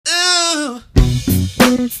Ooh.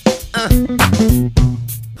 Who's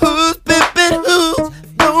pimping who's?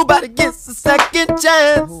 Nobody gets a second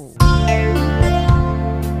chance.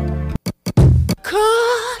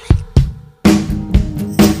 Call it.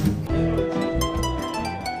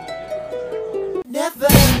 Never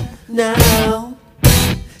know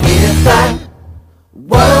if I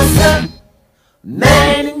was a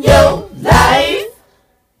man in your life.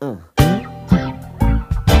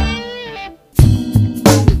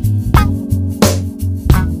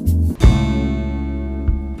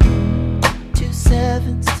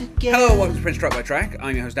 Hello, welcome to Prince Track by Track.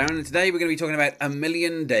 I'm your host Darren, and today we're going to be talking about A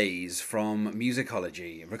Million Days from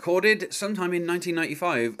Musicology, recorded sometime in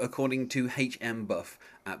 1995 according to H.M. Buff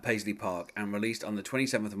at Paisley Park and released on the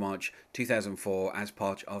 27th of March 2004 as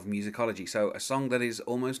part of Musicology. So a song that is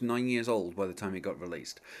almost 9 years old by the time it got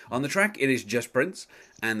released. On the track it is just Prince,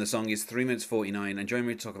 and the song is 3 minutes 49, and joining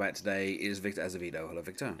me to talk about today is Victor Azevedo. Hello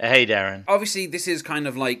Victor. Hey Darren. Obviously this is kind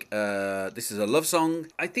of like, this is a love song.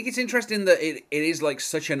 I think it's interesting that it is like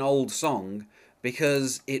such an old song,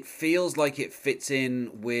 because it feels like it fits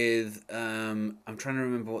in with, I'm trying to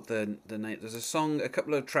remember what the name, there's a song a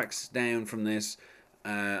couple of tracks down from this,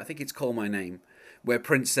 I think it's Call My Name, where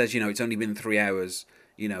Prince says, it's only been 3 hours,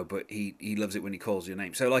 but he loves it when he calls your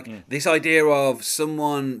name. So like this idea of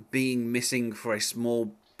someone being missing for a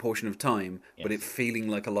small portion of time, but it feeling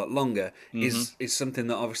like a lot longer is something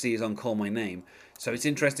that obviously is on Call My Name. So it's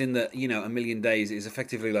interesting that, A Million Days is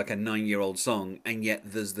effectively like a 9-year-old song, and yet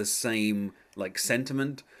there's the same like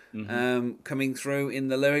sentiment coming through in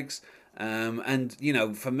the lyrics. And,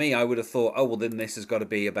 for me, I would have thought, oh, well, then this has got to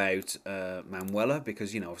be about Manuela,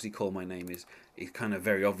 because, obviously Call My Name is kind of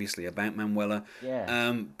very obviously about Manuela.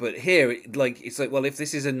 Yeah. But here, it's like, well, if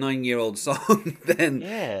this is a 9-year-old song, then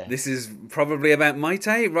this is probably about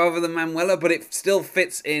Maite rather than Manuela, but it still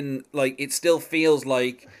fits in, like, it still feels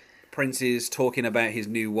like Prince is talking about his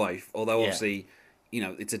new wife, although obviously,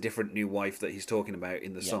 it's a different new wife that he's talking about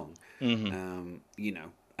in the song.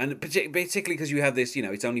 And particularly because you have this,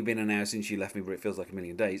 it's only been an hour since you left me, but it feels like a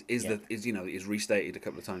million days, is restated a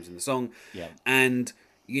couple of times in the song. Yeah. And,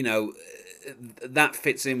 that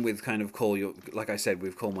fits in with kind of like I said,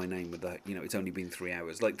 with Call My Name, with that, it's only been 3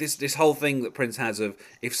 hours. Like this whole thing that Prince has of,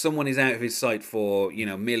 if someone is out of his sight for,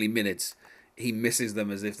 merely minutes, he misses them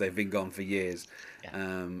as if they've been gone for years.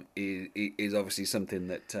 Is obviously something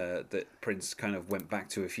that Prince kind of went back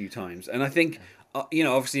to a few times. And I think,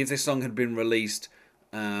 obviously if this song had been released,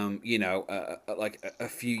 like a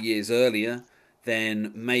few years earlier,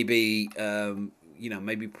 then maybe,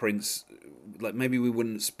 maybe Prince, like maybe we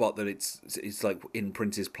wouldn't spot that it's like in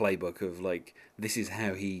Prince's playbook of like, this is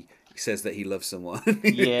how he says that he loves someone.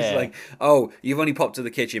 It's like, oh, you've only popped to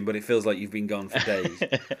the kitchen, but it feels like you've been gone for days.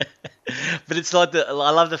 But it's like I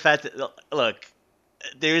love the fact that, look,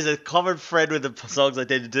 there is a common thread with the songs I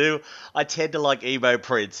tend to do. I tend to like emo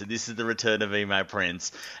Prince, and this is the return of emo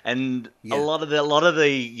Prince. And a lot of the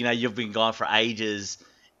you've been gone for ages,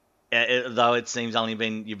 though it seems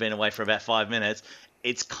you've been away for about 5 minutes.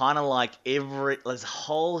 It's kind of like there's a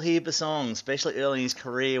whole heap of songs, especially early in his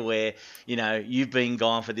career, where you've been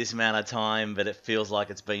gone for this amount of time, but it feels like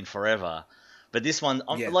it's been forever. But this one,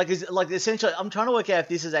 essentially, I'm trying to work out if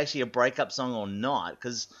this is actually a breakup song or not,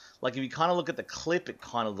 because like if you kind of look at the clip, it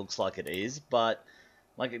kind of looks like it is, but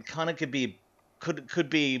like it kind of could be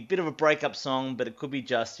a bit of a breakup song, but it could be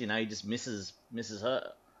just he just misses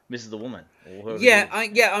her, misses the woman. Or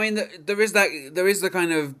I mean, there is the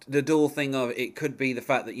kind of the dual thing of, it could be the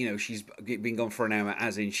fact that she's been gone for an hour,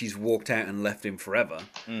 as in she's walked out and left him forever,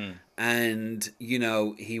 and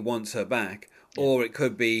he wants her back. Or it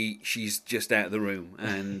could be she's just out of the room,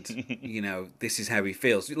 and this is how he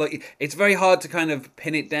feels. Like, it's very hard to kind of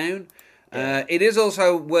pin it down. It is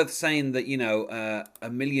also worth saying that a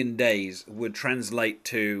million days would translate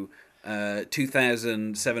to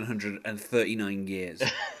 2,739 years.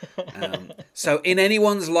 So in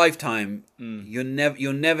anyone's lifetime, you're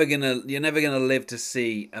never gonna live to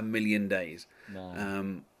see a million days.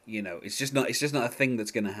 No. It's just not a thing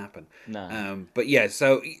that's going to happen. No. But yeah,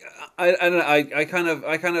 so I don't know. I kind of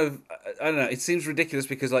I don't know. It seems ridiculous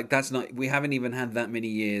because like we haven't even had that many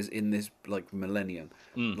years in this like millennium.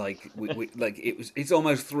 Like it's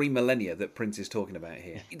almost 3 millennia that Prince is talking about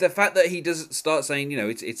here. The fact that he does start saying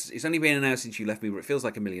it's only been an hour since you left me, but it feels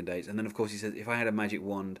like a million days, and then of course he says, if I had a magic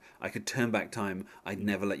wand, I could turn back time. I'd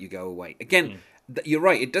never let you go away. Again. You're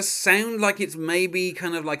right. It does sound like it's maybe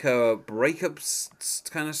kind of like a breakup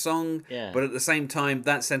kind of song, but at the same time,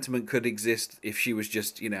 that sentiment could exist if she was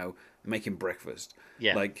just, making breakfast.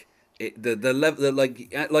 Yeah, like the level,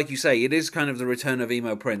 like you say, it is kind of the return of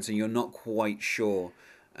emo Prince, and you're not quite sure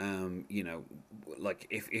You know, like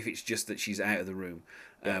if it's just that she's out of the room.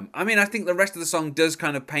 I mean, I think the rest of the song does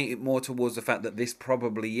kind of paint it more towards the fact that this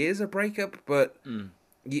probably is a breakup, but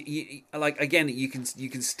you like again, you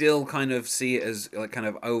can still kind of see it as like kind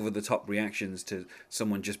of over the top reactions to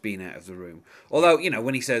someone just being out of the room. Although you know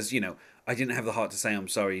when he says, you know, I didn't have the heart to say I'm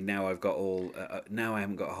sorry. Now I've got all. Now I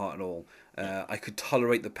haven't got a heart at all. I could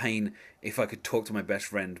tolerate the pain if I could talk to my best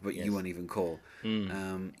friend, but you won't even call.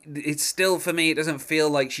 It's still, for me, it doesn't feel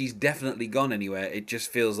like she's definitely gone anywhere. It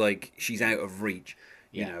just feels like she's out of reach.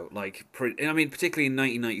 You know, like, I mean, particularly in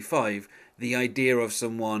 1995, the idea of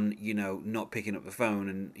someone, you know, not picking up the phone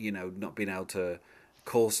and, you know, not being able to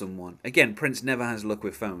call someone. Again, Prince never has luck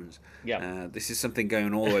with phones. This is something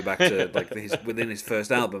going all the way back to like within his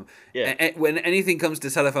first album. When anything comes to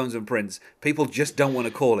telephones and Prince, people just don't want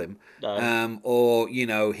to call him, or you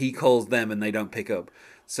know he calls them and they don't pick up.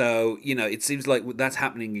 So you know it seems like that's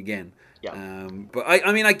happening again. But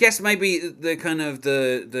I mean I guess maybe the kind of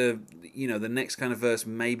the you know the next kind of verse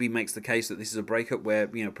maybe makes the case that this is a breakup where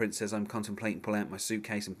you know Prince says I'm contemplating pulling out my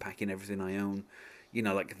suitcase and packing everything I own. You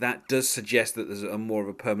know, like that does suggest that there's a more of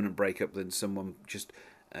a permanent breakup than someone just,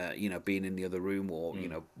 you know, being in the other room or you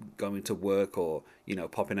know going to work or you know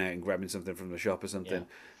popping out and grabbing something from the shop or something.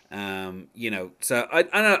 You know, so I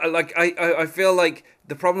don't know. Like I feel like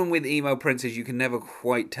the problem with emo Prince is you can never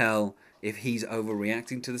quite tell if he's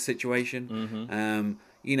overreacting to the situation.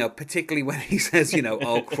 You know, particularly when he says, you know,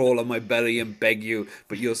 I'll crawl on my belly and beg you,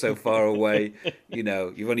 but you're so far away. You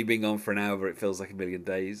know, you've only been gone for an hour, but it feels like a million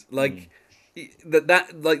days. Like.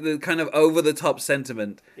 That like the kind of over the top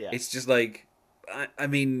sentiment. It's just like, I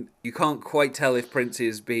mean, you can't quite tell if Prince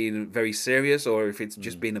is being very serious or if it's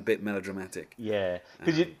just being a bit melodramatic.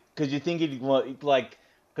 Because you think he'd like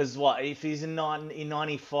because what if he's in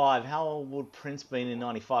 95? How old would Prince been in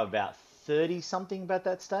 95? About 30 something about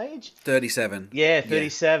that stage. 37. Yeah,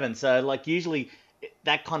 37. So like usually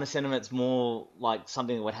that kind of sentiment's more like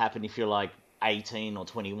something that would happen if you're like 18 or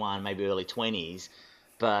 21, maybe early 20s.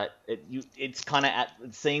 But it's kind of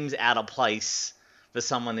it seems out of place for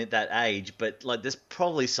someone at that age. But like, there's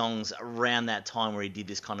probably songs around that time where he did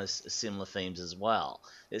this kind of similar themes as well.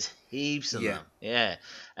 There's heaps of them,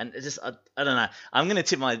 And it's just I don't know. I'm gonna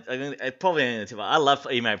tip my. I love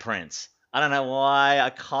emo Prince. I don't know why.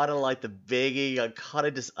 I kind of like the begging. I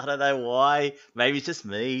don't know why. Maybe it's just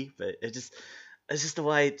me, but it's just the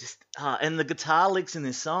way it just. And the guitar licks in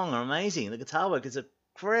this song are amazing. The guitar work is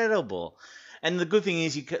incredible. And the good thing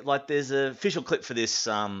is, there's an official clip for this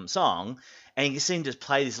song, and you can see him just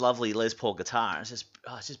play this lovely Les Paul guitar. It's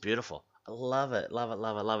just beautiful. I love it,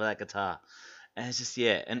 love that guitar. And it's just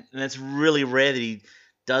and it's really rare that he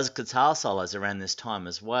does guitar solos around this time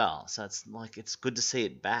as well. So it's good to see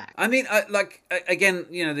it back. I mean, again,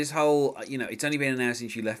 you know, this whole, you know, it's only been an hour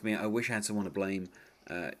since you left me. I wish I had someone to blame.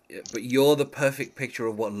 But you're the perfect picture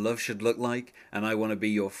of what love should look like, and I want to be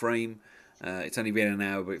your frame. It's only been an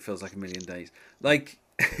hour, but it feels like a million days. Like,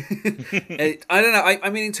 I don't know. I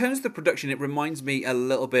mean, in terms of the production, it reminds me a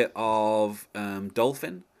little bit of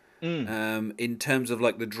Dolphin. In terms of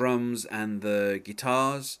like the drums and the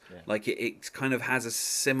guitars, like it kind of has a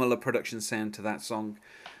similar production sound to that song.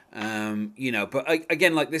 You know, but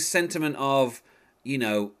again, like this sentiment of, you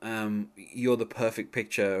know, you're the perfect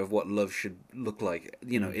picture of what love should look like.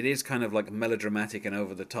 You know, it is kind of like melodramatic and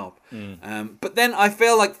over the top. But then I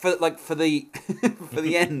feel like for the for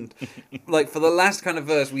the end, like for the last kind of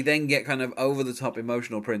verse, we then get kind of over the top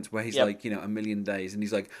emotional Prince where he's like, you know, a million days, and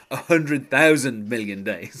he's like 100,000 million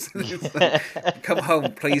days. Like, come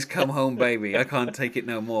home, please come home, baby. I can't take it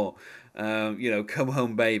no more. You know, come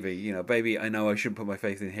home, baby. You know, baby, I know I shouldn't put my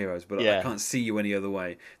faith in heroes, but I can't see you any other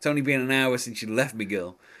way. It's only been an hour since you left me,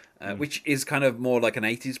 girl. Which is kind of more like an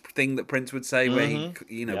 80s thing that Prince would say, where he,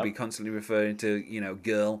 you know, be constantly referring to, you know,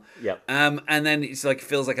 girl. And then it's like,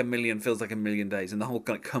 feels like a million days, and the whole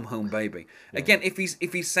kind of come home, baby. Again, if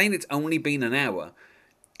he's saying it's only been an hour,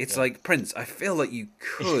 it's like, Prince, I feel like you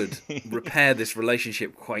could repair this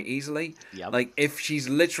relationship quite easily. Like, if she's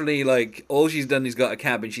literally, like, all she's done is got a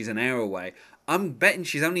cab and she's an hour away, I'm betting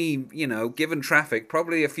she's only, you know, given traffic,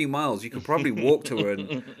 probably a few miles. You could probably walk to her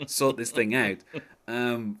and sort this thing out.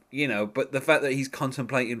 You know, but the fact that he's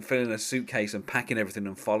contemplating filling a suitcase and packing everything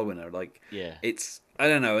and following her, like, it's, I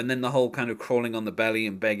don't know. And then the whole kind of crawling on the belly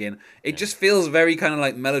and begging, it just feels very kind of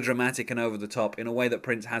like melodramatic and over the top in a way that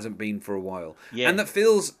Prince hasn't been for a while. And that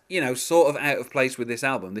feels, you know, sort of out of place with this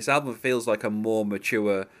album. This album feels like a more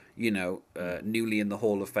mature, newly in the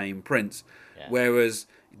Hall of Fame Prince. Yeah. Whereas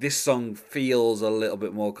this song feels a little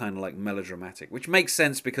bit more kind of like melodramatic, which makes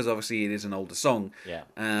sense because obviously it is an older song. Yeah.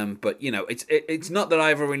 But it's not that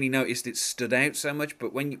I've really noticed it stood out so much.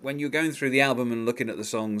 But when you're going through the album and looking at the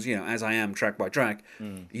songs, as I am track by track,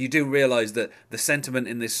 you do realize that the sentiment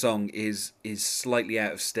in this song is slightly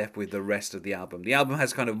out of step with the rest of the album. The album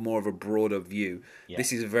has kind of more of a broader view. Yeah.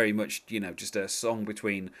 This is very much just a song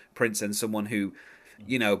between Prince and someone who,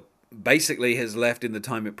 basically has left in the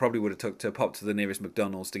time it probably would have took to pop to the nearest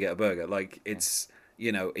McDonald's to get a burger. Like, it's,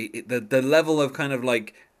 the level of kind of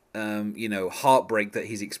like, heartbreak that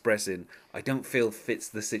he's expressing, I don't feel fits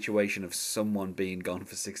the situation of someone being gone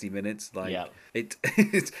for 60 minutes. Like,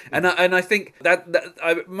 and I think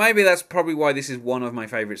maybe that's probably why this is one of my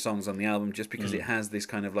favorite songs on the album, just because it has this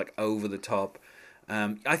kind of like over the top.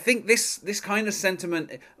 I think this kind of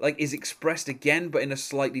sentiment like is expressed again, but in a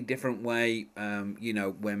slightly different way.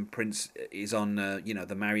 When Prince is on,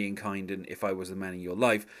 the Marrying Kind and If I Was the Man in Your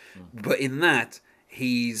Life, but in that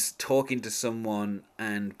he's talking to someone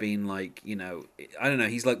and being like, I don't know,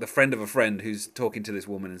 he's like the friend of a friend who's talking to this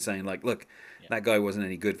woman and saying like, look, that guy wasn't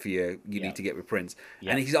any good for you. You need to get with Prince.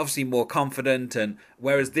 And he's obviously more confident. And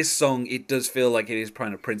whereas this song, it does feel like it is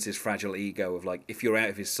kind of Prince's fragile ego of like, if you're out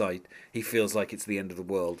of his sight, he feels like it's the end of the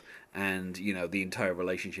world. And, the entire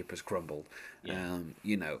relationship has crumbled. And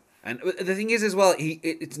the thing is as well,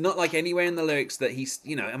 it's not like anywhere in the lyrics that he's,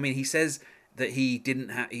 he says that he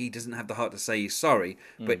doesn't have the heart to say he's sorry,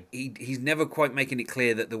 but he's never quite making it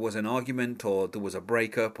clear that there was an argument or there was a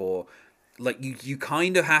breakup, or like you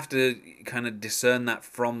kind of have to kind of discern that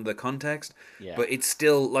from the context. But it's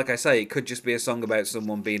still, like I say, it could just be a song about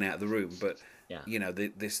someone being out of the room, but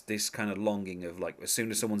this kind of longing of like, as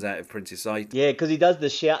soon as someone's out of Prince's sight. Yeah, because he does the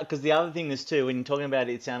shout. Because the other thing is too, when you're talking about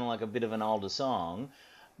it sounding like a bit of an older song,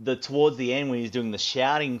 towards the end when he's doing the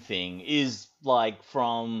shouting thing is like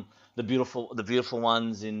from the beautiful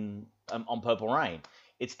ones in on Purple Rain.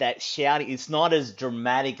 It's that shouting. It's not as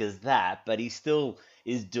dramatic as that, but he still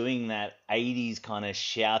is doing that 80s kind of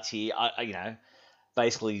shouty.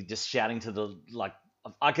 Basically just shouting to the, like,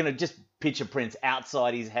 I can just picture Prince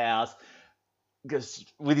outside his house,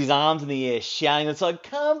 just with his arms in the air, shouting. It's like,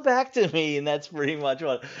 come back to me, and that's pretty much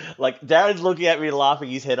what. Like, Darren's looking at me, laughing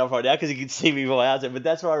his head off right now because he can see me from outside. But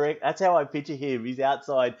that's what that's how I picture him. He's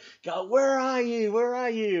outside, going, "Where are you? Where are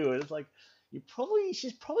you?" And it's like,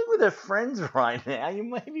 she's probably with her friends right now. You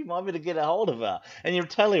maybe might be to get a hold of her. And you're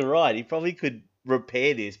totally right. He probably could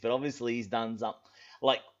repair this, but obviously he's done something.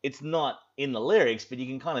 Like, it's not in the lyrics, but you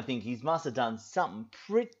can kind of think he must have done something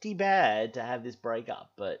pretty bad to have this breakup.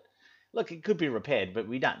 But look, it could be repaired, but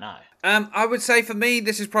we don't know. I would say for me,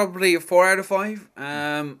 this is probably a 4 out of 5.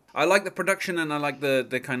 I like the production and I like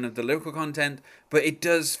the kind of the lyrical content, but it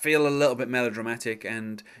does feel a little bit melodramatic.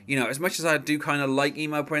 And, as much as I do kind of like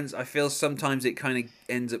emo Prince, I feel sometimes it kind of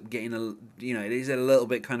ends up getting it is a little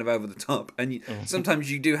bit kind of over the top. And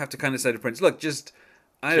sometimes you do have to kind of say to Prince, look, just,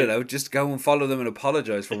 I don't know, just go and follow them and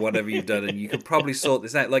apologize for whatever you've done, and you could probably sort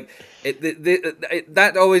this out. Like,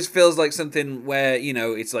 that always feels like something where,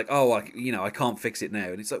 it's like, oh, I can't fix it now.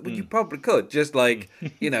 And it's like, well, you probably could. Just like,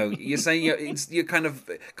 you're saying you're kind of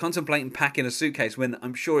contemplating packing a suitcase when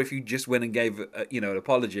I'm sure if you just went and gave, an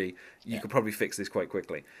apology, you could probably fix this quite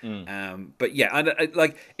quickly. But yeah, I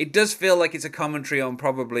like, it does feel like it's a commentary on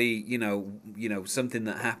probably, something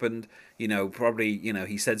that happened. Probably,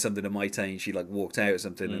 he said something to Maite and she like walked out or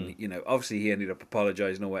something, and obviously he ended up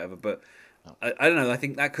apologizing or whatever. But I don't know. I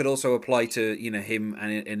think that could also apply to him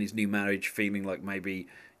and his new marriage, feeling like maybe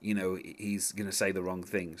he's gonna say the wrong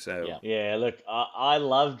thing. So yeah. Look, I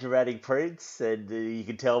love dramatic Prince, and you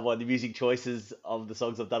can tell by the music choices of the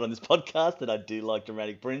songs I've done on this podcast that I do like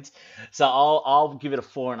dramatic Prince. So I'll give it a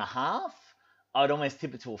 4.5. I'd almost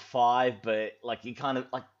tip it to a 5, but like you kind of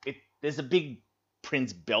like it. There's a big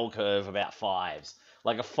Prince bell curve about 5s.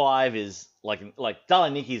 Like a 5 is like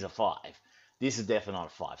Darling Nikki's a 5. This is definitely not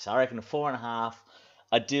a 5. So I reckon a 4.5.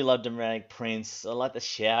 I do love dramatic Prince. I like the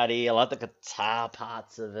shouty. I like the guitar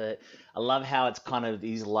parts of it. I love how it's kind of,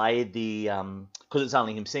 he's laid the, because it's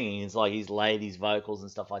only him singing, it's like he's laid his vocals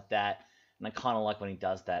and stuff like that. And I kind of like when he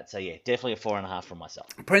does that. So yeah, definitely a 4.5 from myself.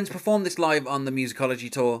 Prince performed this live on the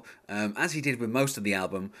Musicology tour, as he did with most of the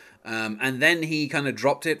album. And then he kind of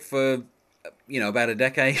dropped it for, about a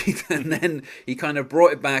decade. And then he kind of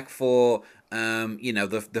brought it back for,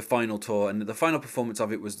 the final tour. And the final performance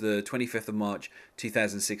of it was the 25th of March,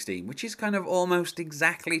 2016, which is kind of almost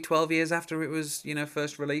exactly 12 years after it was,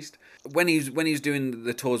 first released. When he was doing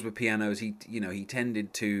the tours with pianos, he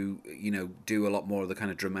tended to, do a lot more of the kind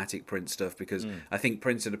of dramatic Prince stuff, because I think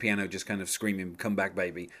Prince at the piano just kind of screaming, "Come back,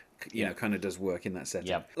 baby," you know, kind of does work in that setting.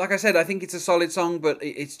 Yep. Like I said, I think it's a solid song, but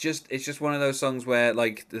it's just one of those songs where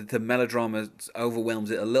like the melodrama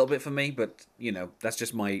overwhelms it a little bit for me. But you know, that's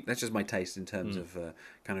just my taste in terms of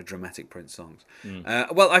kind of dramatic Prince songs.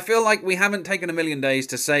 Well, I feel like we haven't taken a million days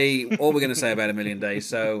to say all we're going to say about a million days.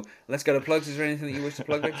 So let's go to plugs. Is there anything that you wish to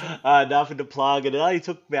plug, Victor? Nothing to plug, and it only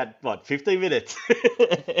took about 15 minutes.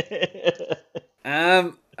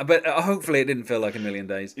 But hopefully it didn't feel like a million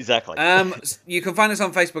days. Exactly. You can find us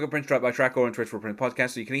on Facebook at Prince Track by Track or on Twitter for Print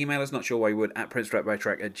Podcast. So you can email us, not sure why you would, at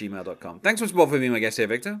princetrackbytrack@gmail.com. Thanks once more for being my guest here,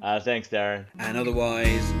 Victor. Thanks, Darren. And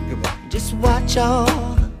otherwise, goodbye. Just watch all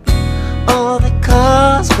the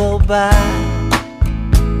cars go by.